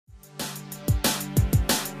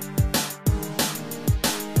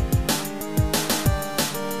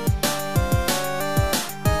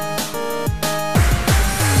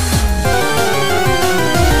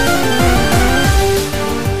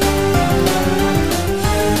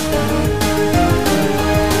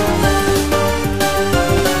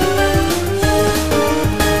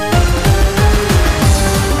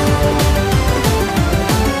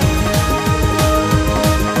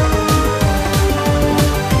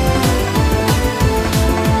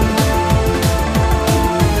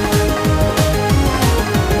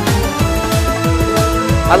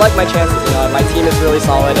I like my chances. You know, my team is really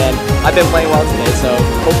solid, and I've been playing well today. So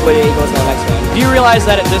hopefully it goes well next round. Do you realize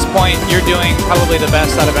that at this point you're doing probably the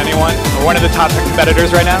best out of anyone, or one of the top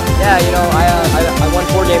competitors right now? Yeah, you know, I won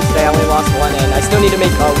 4 games today. I only lost 1, and I still need to win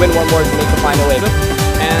 1 more to make the final wave.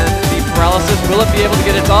 And the paralysis, will it be able to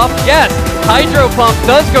get it off? Yes! Hydro Pump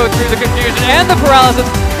does go through the confusion and the paralysis,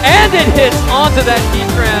 and it hits onto that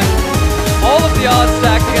Heatran. All of the odds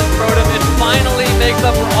stacked against Rotom. It finally makes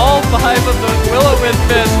up for all 5 of those Will-O-Wisp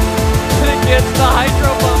miss, and it gets the Hydro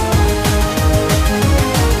Pump.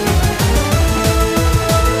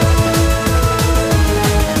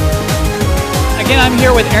 Again, I'm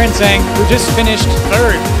here with Aaron Zhang, who just finished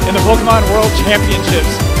 3rd in the Pokemon World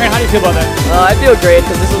Championships. Aaron, how do you feel about that? I feel great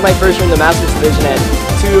because this was my first year in the Masters Division, and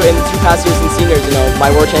in the 2 past years in seniors, you know, my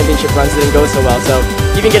World Championship runs didn't go so well. So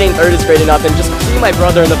even getting 3rd is great enough, and just seeing my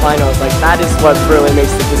brother in the finals, like that is what really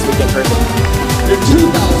makes this weekend perfect. Your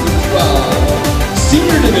 2012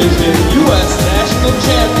 Senior Division U.S. National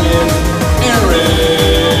Champion,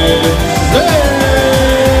 Aaron Zhang.